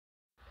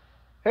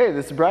Hey,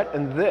 this is Brett,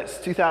 and this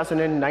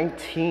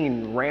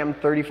 2019 Ram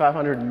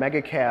 3500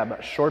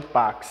 Megacab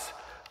Shortbox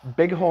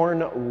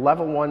Bighorn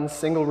Level 1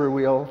 Single Rear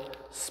Wheel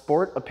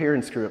Sport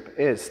Appearance Group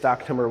is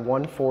stock number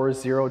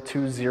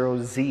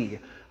 14020Z.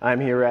 I'm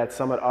here at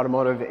Summit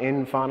Automotive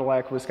in Fond du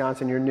Lac,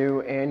 Wisconsin, your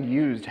new and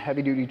used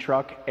heavy-duty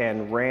truck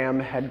and Ram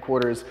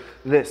headquarters.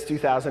 This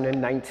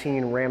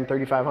 2019 Ram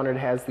 3500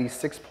 has the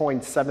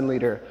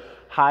 6.7-liter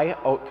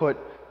high-output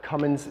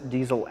Cummins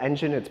diesel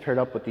engine. It's paired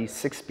up with the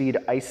 6-speed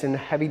Aisin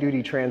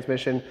heavy-duty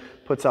transmission,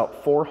 puts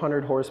out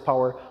 400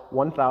 horsepower,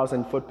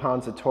 1,000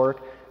 foot-pounds of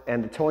torque,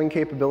 and the towing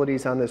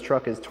capabilities on this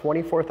truck is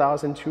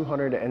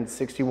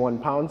 24,261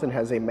 pounds and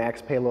has a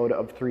max payload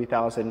of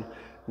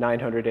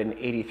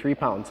 3,983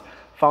 pounds.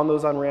 Found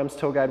those on Ram's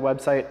Tow Guide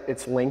website.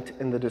 It's linked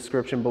in the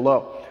description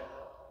below.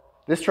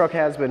 This truck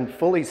has been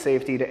fully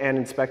safetied and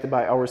inspected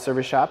by our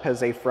service shop,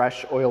 has a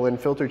fresh oil and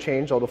filter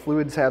change. All the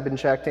fluids have been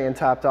checked and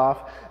topped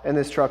off, and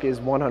this truck is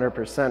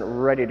 100%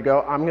 ready to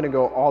go. I'm gonna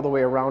go all the way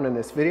around in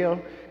this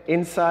video,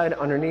 inside,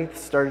 underneath,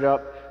 start it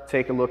up,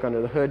 take a look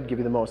under the hood, give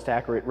you the most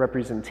accurate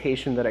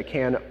representation that I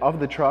can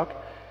of the truck.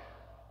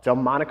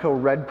 Delmonico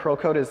red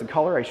Pearlcoat is the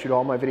color. I shoot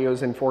all my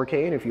videos in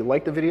 4K, and if you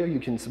like the video, you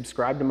can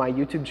subscribe to my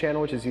YouTube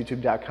channel, which is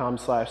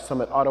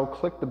youtube.com/summitauto.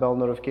 Click the bell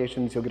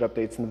notifications. You'll get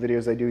updates on the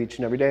videos I do each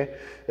and every day,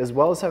 as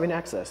well as having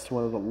access to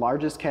one of the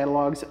largest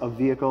catalogs of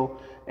vehicle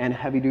and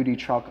heavy-duty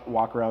truck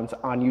walkarounds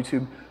on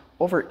YouTube.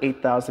 Over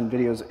 8,000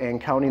 videos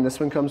and counting. This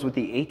one comes with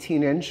the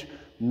 18-inch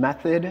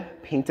Method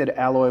painted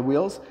alloy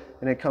wheels,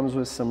 and it comes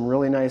with some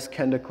really nice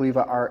Kenda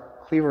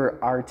Klever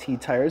RT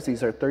tires.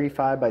 These are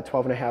 35 by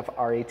 12.5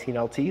 R18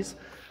 LTs.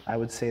 I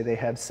would say they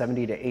have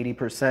 70 to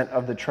 80%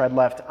 of the tread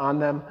left on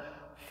them.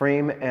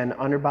 Frame and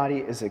underbody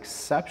is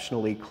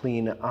exceptionally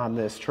clean on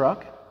this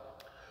truck.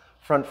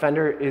 Front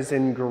fender is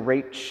in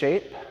great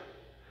shape.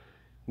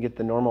 You get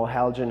the normal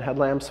halogen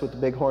headlamps with the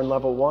Bighorn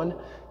Level 1.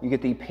 You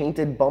get the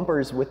painted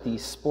bumpers with the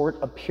Sport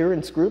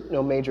Appearance Group.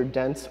 No major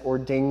dents or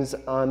dings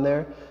on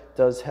there.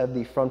 Does have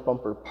the front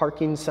bumper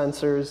parking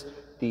sensors,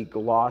 the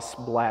gloss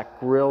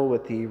black grille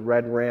with the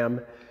red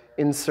Ram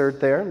insert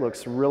there.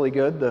 Looks really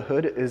good. The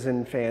hood is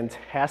in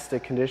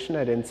fantastic condition.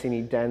 I didn't see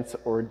any dents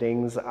or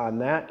dings on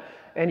that.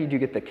 And you do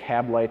get the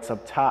cab lights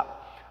up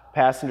top.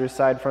 Passenger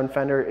side front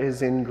fender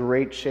is in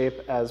great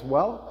shape as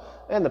well.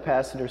 And the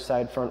passenger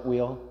side front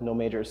wheel, no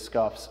major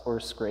scuffs or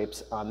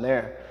scrapes on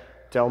there.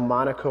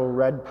 Delmonico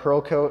red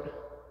Pearlcoat.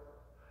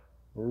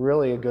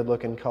 Really a good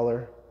looking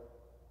color.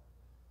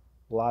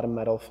 A lot of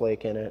metal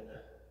flake in it.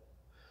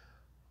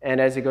 And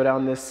as you go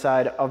down this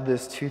side of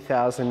this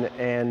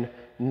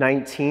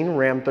 2019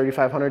 Ram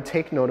 3500,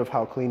 take note of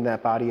how clean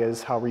that body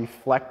is, how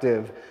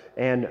reflective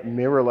and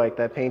mirror-like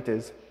that paint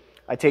is.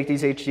 I take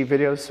these HD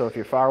videos, so if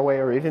you're far away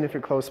or even if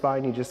you're close by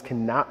and you just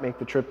cannot make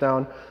the trip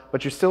down,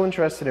 but you're still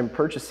interested in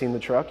purchasing the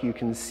truck, you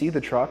can see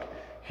the truck,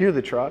 hear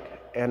the truck,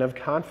 and have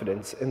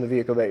confidence in the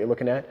vehicle that you're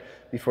looking at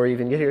before you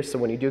even get here. So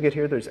when you do get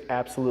here, there's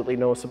absolutely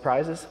no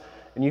surprises,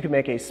 and you can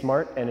make a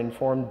smart and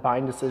informed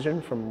buying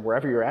decision from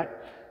wherever you're at.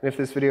 And if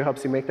this video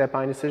helps you make that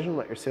buying decision,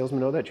 let your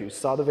salesman know that you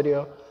saw the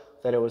video,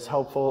 that it was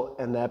helpful,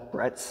 and that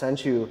Brett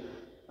sent you.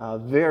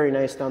 Very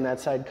nice down that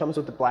side. Comes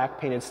with the black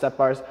painted step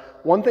bars.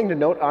 One thing to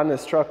note on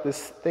this truck,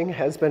 this thing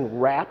has been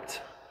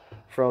wrapped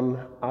from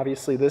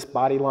obviously this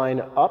body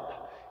line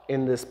up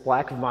in this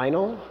black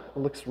vinyl. It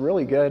looks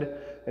really good,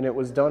 and it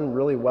was done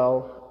really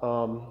well.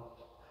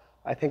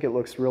 I think it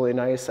looks really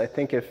nice. I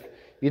think if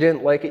you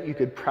didn't like it, you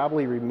could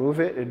probably remove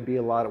it. It'd be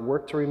a lot of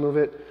work to remove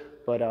it,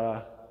 but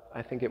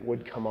I think it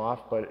would come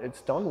off, but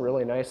it's done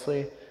really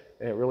nicely,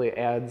 and it really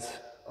adds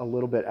a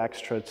little bit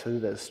extra to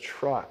this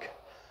truck.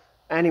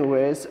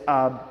 Anyways,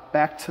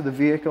 back to the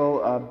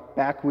vehicle.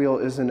 Back wheel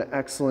is in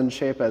excellent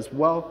shape as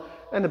well,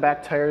 and the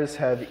back tires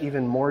have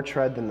even more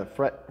tread than the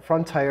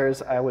front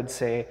tires. I would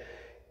say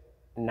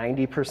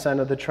 90%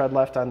 of the tread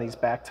left on these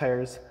back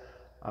tires.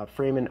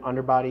 Frame and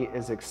underbody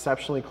is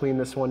exceptionally clean.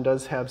 This one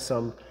does have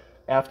some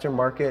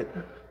aftermarket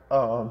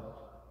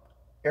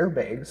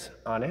airbags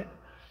on it.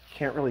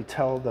 Can't really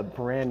tell the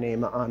brand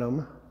name on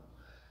them.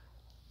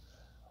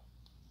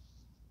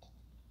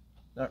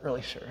 Not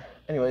really sure.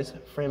 Anyways,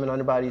 frame and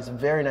underbody is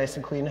very nice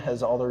and clean.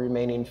 Has all the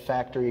remaining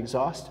factory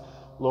exhaust.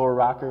 Lower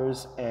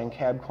rockers and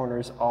cab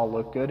corners all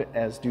look good,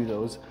 as do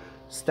those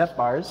step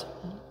bars.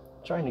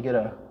 Trying to get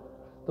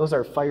those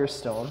are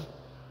Firestone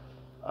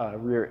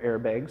rear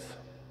airbags.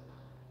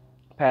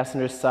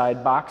 Passenger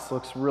side box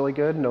looks really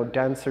good. No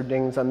dents or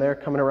dings on there.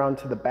 Coming around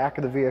to the back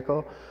of the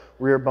vehicle,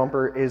 rear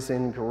bumper is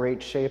in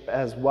great shape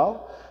as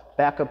well.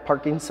 Backup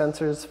parking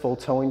sensors, full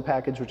towing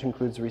package, which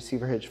includes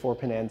receiver hitch,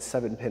 4-pin and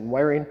 7-pin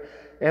wiring.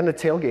 And the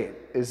tailgate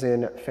is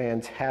in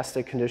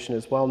fantastic condition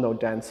as well. No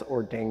dents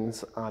or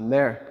dings on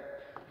there.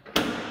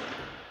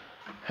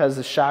 Has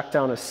the shock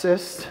down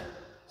assist,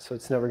 so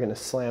it's never gonna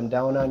slam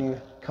down on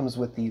you. Comes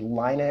with the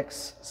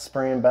Line-X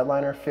spray and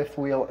bedliner, 5th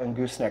wheel and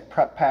gooseneck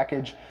prep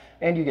package.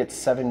 And you get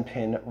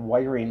 7-pin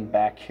wiring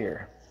back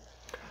here.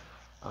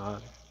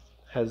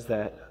 Has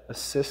that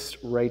assist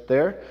right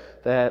there.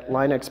 That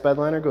Line-X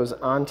bedliner goes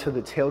onto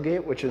the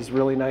tailgate, which is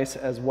really nice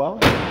as well.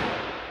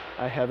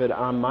 I have it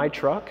on my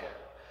truck.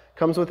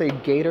 Comes with a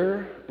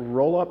Gator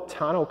roll-up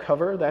tonneau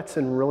cover. That's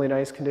in really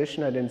nice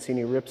condition. I didn't see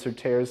any rips or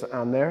tears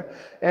on there.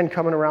 And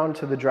coming around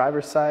to the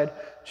driver's side,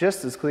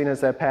 just as clean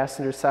as that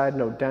passenger side.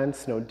 No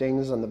dents, no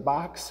dings on the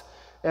box.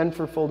 And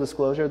for full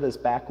disclosure, this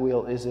back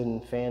wheel is in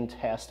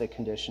fantastic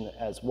condition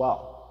as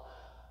well.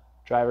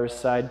 Driver's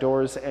side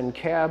doors and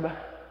cab,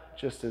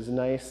 just as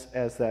nice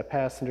as that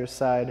passenger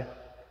side.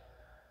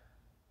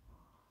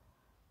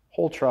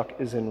 Whole truck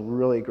is in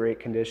really great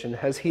condition.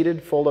 Has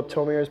heated fold-up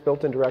tow mirrors,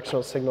 built-in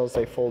directional signals.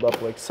 They fold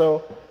up like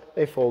so.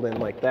 They fold in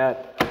like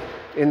that.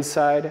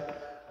 Inside,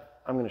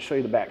 I'm going to show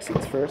you the back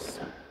seats first.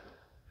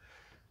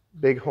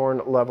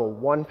 Bighorn level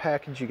 1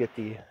 package. You get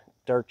the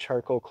dark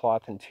charcoal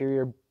cloth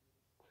interior,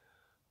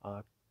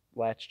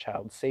 latch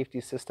child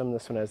safety system.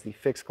 This one has the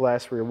fixed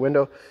glass rear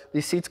window.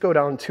 These seats go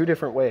down 2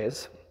 different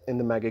ways in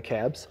the mega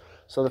cabs.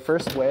 So the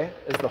first way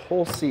is the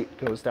whole seat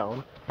goes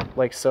down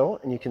like so,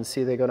 and you can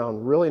see they go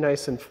down really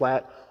nice and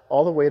flat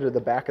all the way to the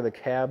back of the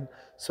cab.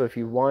 So if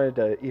you wanted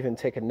to even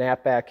take a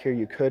nap back here,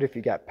 you could. If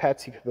you got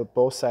pets, you could put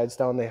both sides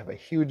down. They have a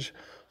huge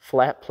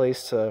flat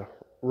place to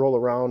roll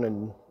around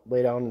and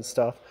lay down and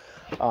stuff.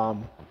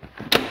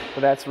 But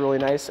that's really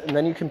nice. And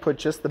then you can put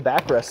just the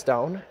backrest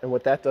down, and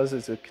what that does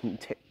is it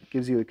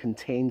gives you a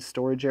contained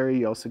storage area.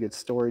 You also get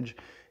storage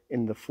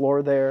in the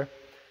floor there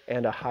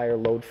and a higher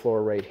load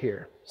floor right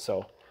here.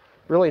 So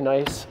really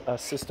nice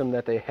system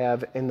that they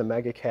have in the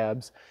mega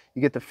cabs.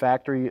 You get the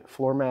factory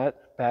floor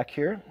mat back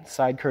here,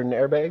 side curtain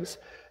airbags,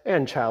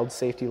 and child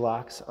safety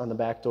locks on the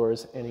back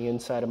doors, and the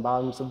inside and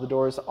bottoms of the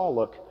doors all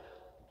look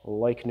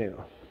like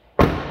new.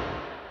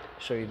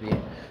 Show you the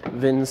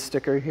VIN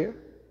sticker here.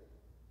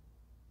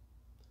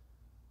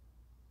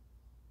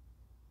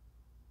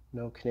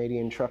 No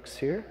Canadian trucks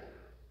here.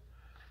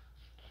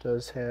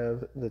 Does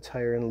have the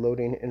tire and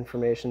loading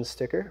information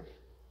sticker.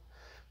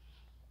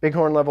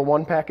 Bighorn level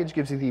 1 package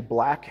gives you the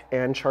black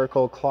and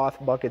charcoal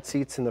cloth bucket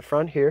seats in the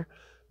front here.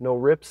 No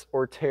rips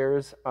or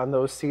tears on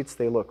those seats.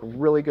 They look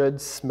really good.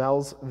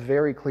 Smells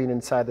very clean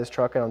inside this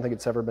truck. I don't think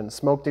it's ever been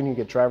smoked in. You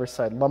get driver's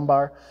side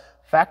lumbar,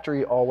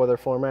 factory all-weather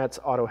floor mats,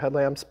 auto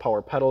headlamps,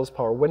 power pedals,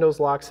 power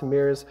windows, locks and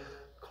mirrors,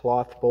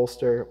 cloth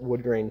bolster,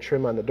 wood grain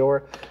trim on the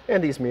door,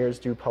 and these mirrors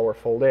do power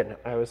fold in.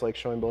 I always like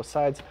showing both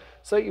sides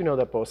so that you know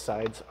that both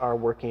sides are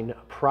working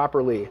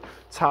properly.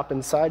 Top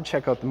and side,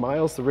 check out the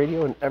miles, the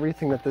radio, and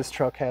everything that this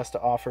truck has to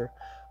offer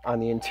on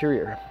the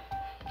interior.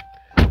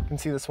 You can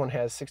see this one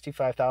has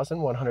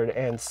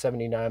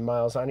 65,179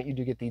 miles on it. You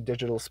do get the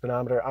digital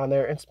speedometer on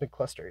there. Instrument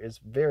cluster is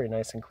very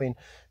nice and clean.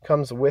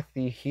 Comes with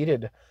the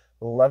heated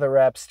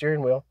leather-wrapped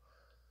steering wheel,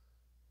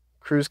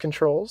 cruise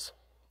controls,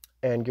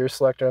 and gear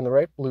selector on the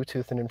right,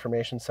 Bluetooth and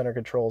information center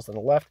controls on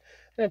the left,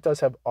 and it does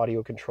have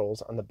audio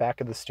controls on the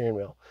back of the steering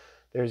wheel.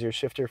 There's your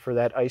shifter for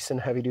that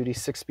Aisin heavy-duty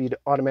 6-speed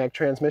automatic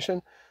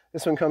transmission.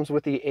 This one comes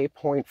with the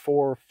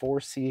 8.4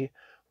 4C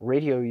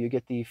radio. You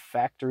get the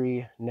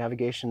factory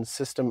navigation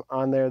system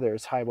on there.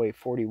 There's Highway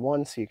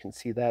 41, so you can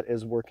see that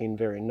is working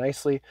very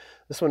nicely.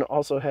 This one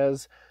also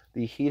has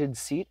the heated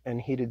seat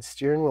and heated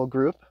steering wheel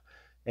group.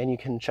 And you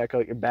can check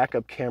out your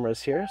backup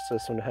cameras here. So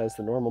this one has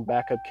the normal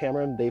backup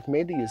camera. They've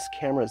made these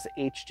cameras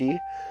HD,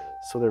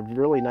 so they're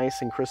really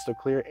nice and crystal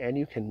clear, and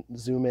you can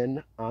zoom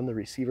in on the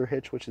receiver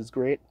hitch, which is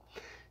great.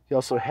 You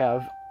also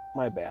have,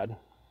 you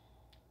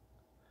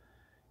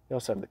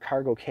also have the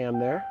cargo cam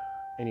there,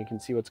 and you can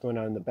see what's going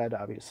on in the bed,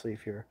 obviously,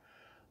 if your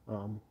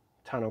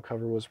tonneau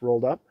cover was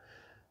rolled up.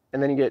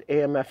 And then you get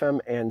AM,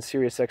 FM, and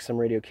Sirius XM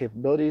radio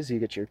capabilities. You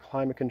get your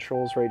climate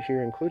controls right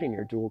here, including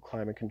your dual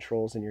climate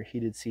controls and your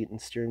heated seat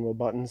and steering wheel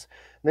buttons.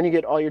 And then you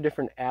get all your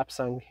different apps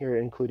on here,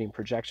 including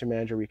Projection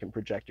Manager, where you can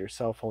project your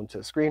cell phone to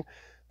the screen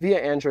via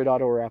Android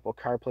Auto or Apple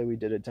CarPlay. We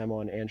did a demo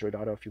on Android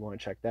Auto if you want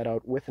to check that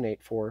out, with an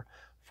 8.4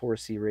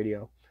 4C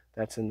radio.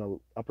 That's in the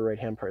upper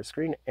right-hand part of the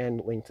screen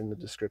and linked in the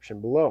description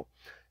below.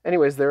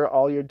 Anyways, there are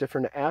all your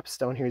different apps.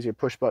 Down here is your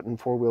push-button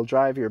 4-wheel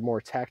drive, your more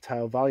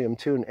tactile volume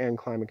tune, and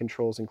climate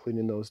controls,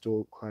 including those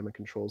dual climate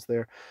controls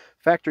there.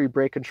 Factory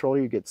brake controller,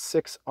 you get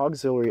 6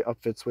 auxiliary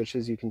upfit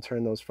switches. You can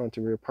turn those front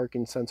and rear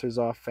parking sensors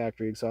off.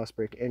 Factory exhaust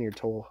brake, and your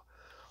tow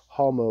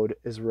haul mode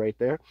is right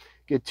there.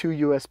 Get 2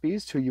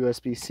 USBs, 2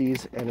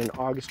 USB-Cs, and an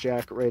aux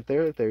jack right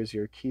there. There's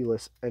your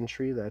keyless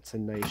entry. That's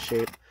in nice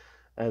shape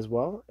as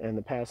well. And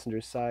the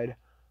passenger side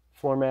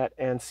floor mat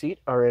and seat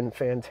are in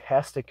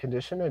fantastic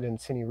condition. I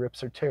didn't see any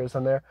rips or tears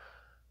on there.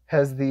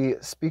 Has the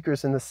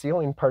speakers in the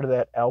ceiling, part of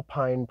that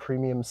Alpine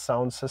premium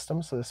sound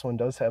system. So this one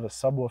does have a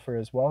subwoofer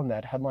as well, and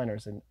that headliner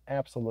is in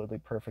absolutely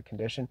perfect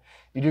condition.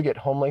 You do get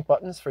Homelink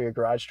buttons for your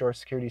garage door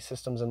security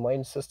systems and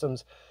lane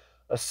systems,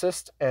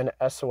 assist and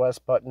SOS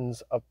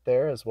buttons up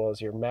there, as well as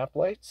your map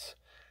lights.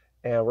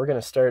 And we're going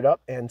to start it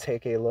up and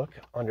take a look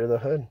under the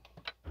hood.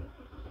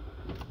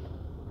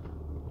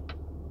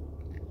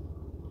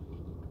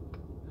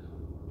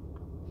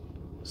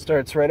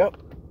 Starts right up.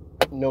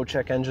 No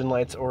check engine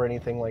lights or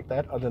anything like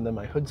that, other than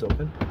my hood's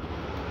open.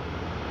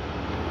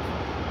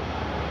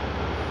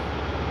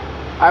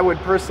 I would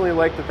personally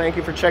like to thank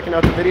you for checking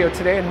out the video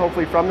today, and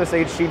hopefully from this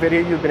HD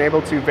video you've been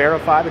able to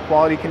verify the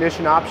quality,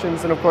 condition,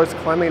 options, and of course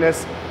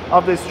cleanliness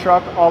of this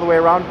truck all the way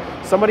around.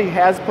 Somebody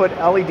has put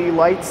LED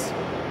lights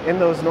in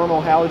those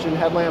normal halogen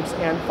headlamps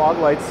and fog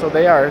lights, so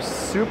they are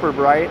super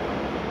bright.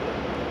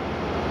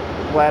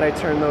 Glad I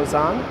turned those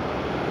on.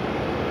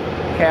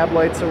 Cab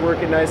lights are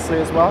working nicely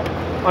as well.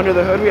 Under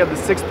the hood we have the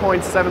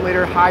 6.7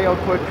 liter high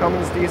output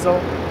Cummins diesel.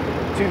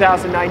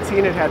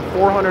 2019, it had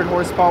 400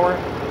 horsepower,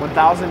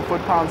 1,000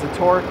 foot-pounds of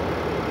torque.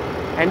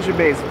 Engine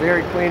bay is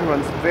very clean,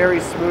 runs very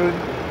smooth.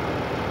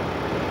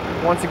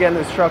 Once again,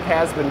 this truck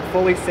has been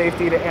fully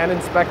safetied and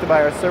inspected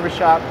by our service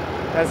shop.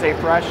 Has a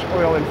fresh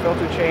oil and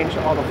filter change.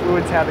 All the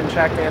fluids have been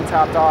checked and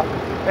topped off,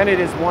 and it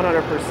is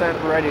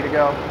 100% ready to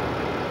go.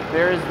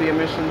 There is the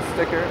emissions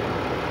sticker.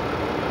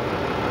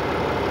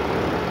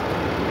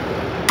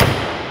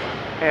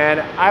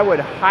 And I would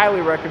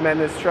highly recommend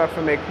this truck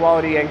from a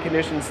quality and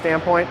condition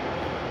standpoint.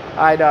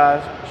 I'd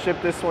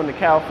ship this one to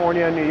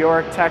California, New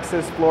York,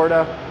 Texas,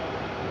 Florida.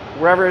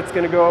 Wherever it's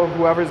going to go,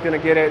 whoever's going to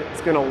get it,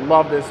 it's going to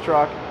love this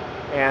truck.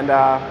 And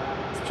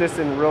it's just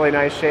in really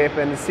nice shape.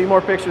 And to see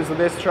more pictures of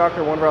this truck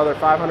or one of our other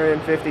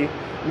 550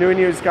 new and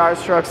used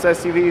cars, trucks,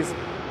 SUVs,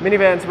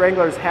 minivans,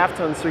 Wranglers, half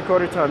tons,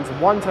 3/4 tons,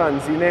 1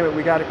 tons, you name it,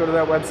 we got to go to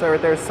that website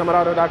right there,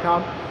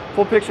 summitauto.com.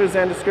 Full pictures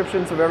and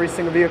descriptions of every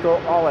single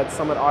vehicle, all at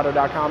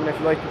summitauto.com. And if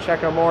you'd like to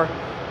check out more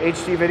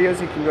HD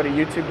videos, you can go to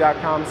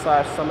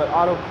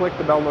youtube.com/summitauto, click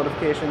the bell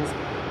notifications.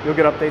 You'll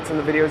get updates on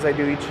the videos I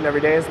do each and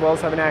every day, as well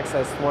as having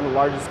access to one of the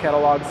largest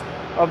catalogs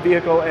of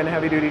vehicle and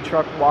heavy-duty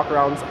truck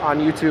walkarounds on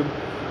YouTube.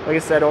 Like I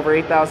said, over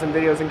 8,000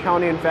 videos and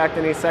counting. In fact,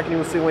 in a second you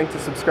will see a link to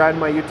subscribe to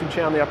my YouTube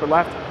channel in the upper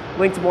left,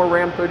 link to more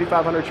Ram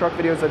 3500 truck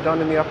videos I've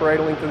done in the upper right,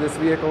 a link to this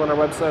vehicle on our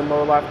website in the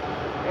lower left,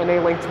 and a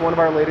link to one of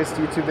our latest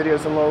YouTube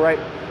videos in the lower right.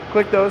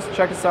 Click those,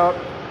 check us out.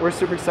 We're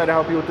super excited to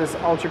help you with this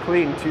ultra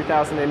clean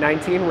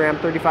 2019 Ram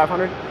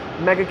 3500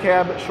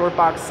 Megacab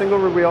Shortbox single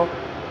rear wheel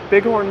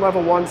Bighorn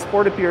Level 1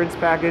 Sport Appearance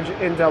Package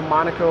in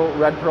Delmonico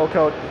Red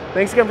Pearlcoat.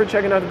 Thanks again for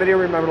checking out the video.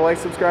 Remember to like,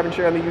 subscribe, and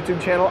share on the YouTube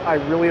channel. I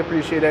really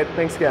appreciate it.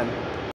 Thanks again.